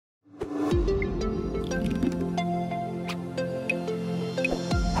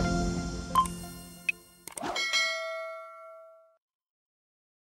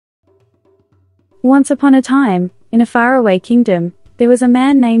Once upon a time, in a faraway kingdom, there was a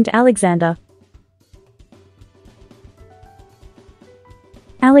man named Alexander.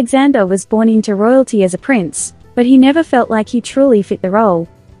 Alexander was born into royalty as a prince, but he never felt like he truly fit the role.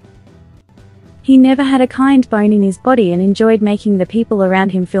 He never had a kind bone in his body and enjoyed making the people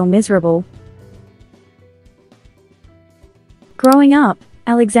around him feel miserable. Growing up,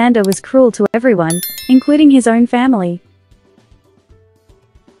 Alexander was cruel to everyone, including his own family.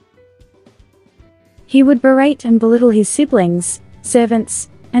 He would berate and belittle his siblings, servants,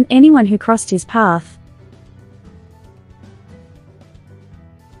 and anyone who crossed his path.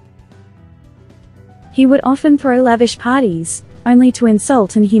 He would often throw lavish parties, only to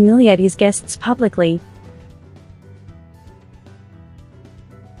insult and humiliate his guests publicly.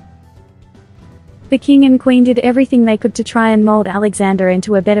 The king and queen did everything they could to try and mold Alexander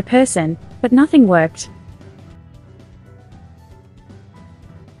into a better person, but nothing worked.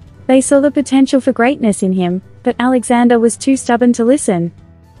 They saw the potential for greatness in him, but Alexander was too stubborn to listen.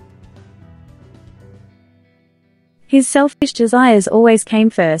 His selfish desires always came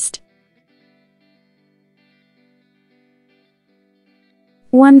first.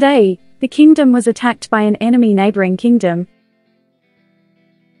 One day, the kingdom was attacked by an enemy neighboring kingdom.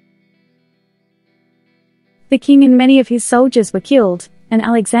 The king and many of his soldiers were killed, and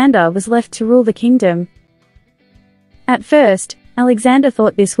Alexander was left to rule the kingdom. At first, Alexander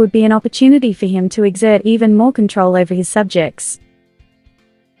thought this would be an opportunity for him to exert even more control over his subjects.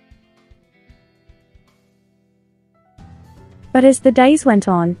 But as the days went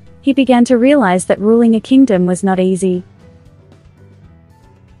on, he began to realize that ruling a kingdom was not easy.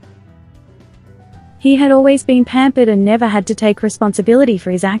 He had always been pampered and never had to take responsibility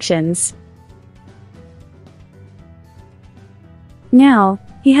for his actions. Now,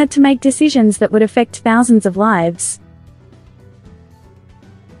 he had to make decisions that would affect thousands of lives.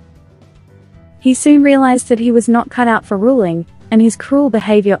 He soon realized that he was not cut out for ruling, and his cruel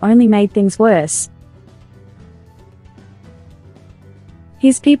behavior only made things worse.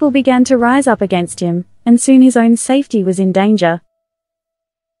 His people began to rise up against him, and soon his own safety was in danger.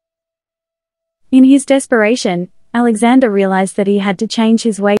 In his desperation, Alexander realized that he had to change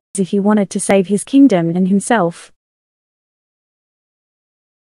his ways if he wanted to save his kingdom and himself.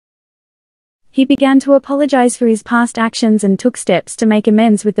 He began to apologize for his past actions and took steps to make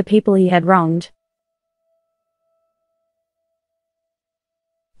amends with the people he had wronged.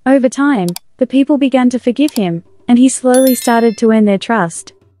 Over time, the people began to forgive him, and he slowly started to earn their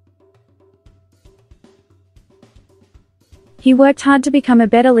trust. He worked hard to become a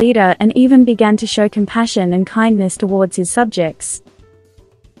better leader and even began to show compassion and kindness towards his subjects.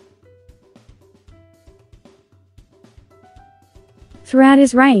 Throughout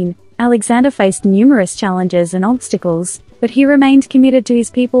his reign, Alexander faced numerous challenges and obstacles, but he remained committed to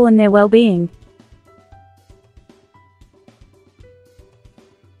his people and their well-being.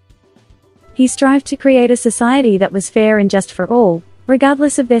 He strived to create a society that was fair and just for all,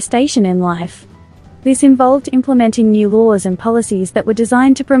 regardless of their station in life. This involved implementing new laws and policies that were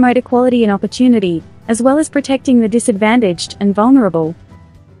designed to promote equality and opportunity, as well as protecting the disadvantaged and vulnerable.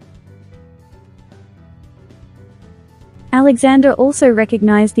 Alexander also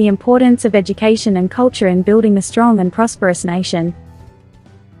recognized the importance of education and culture in building a strong and prosperous nation.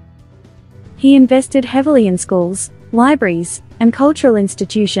 He invested heavily in schools, libraries, and cultural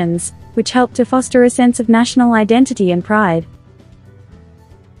institutions, which helped to foster a sense of national identity and pride.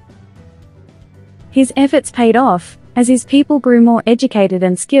 His efforts paid off, as his people grew more educated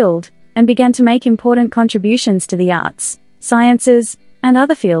and skilled, and began to make important contributions to the arts, sciences, and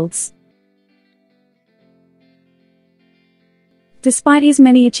other fields. Despite his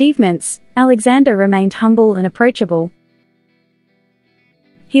many achievements, Alexander remained humble and approachable.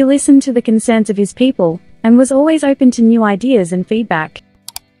 He listened to the concerns of his people, and was always open to new ideas and feedback.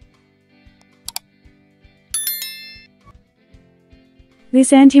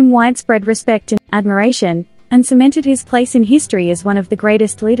 This earned him widespread respect and admiration, and cemented his place in history as one of the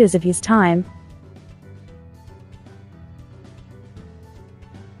greatest leaders of his time.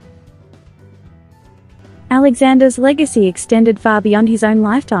 Alexander's legacy extended far beyond his own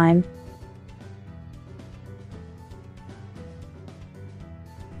lifetime.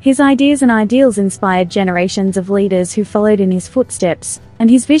 His ideas and ideals inspired generations of leaders who followed in his footsteps, and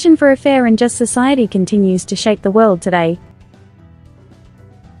his vision for a fair and just society continues to shape the world today.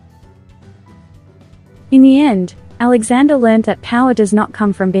 In the end, Alexander learned that power does not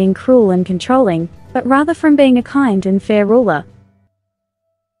come from being cruel and controlling, but rather from being a kind and fair ruler.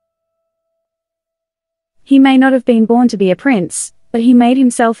 He may not have been born to be a prince, but he made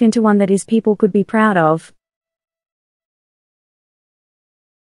himself into one that his people could be proud of.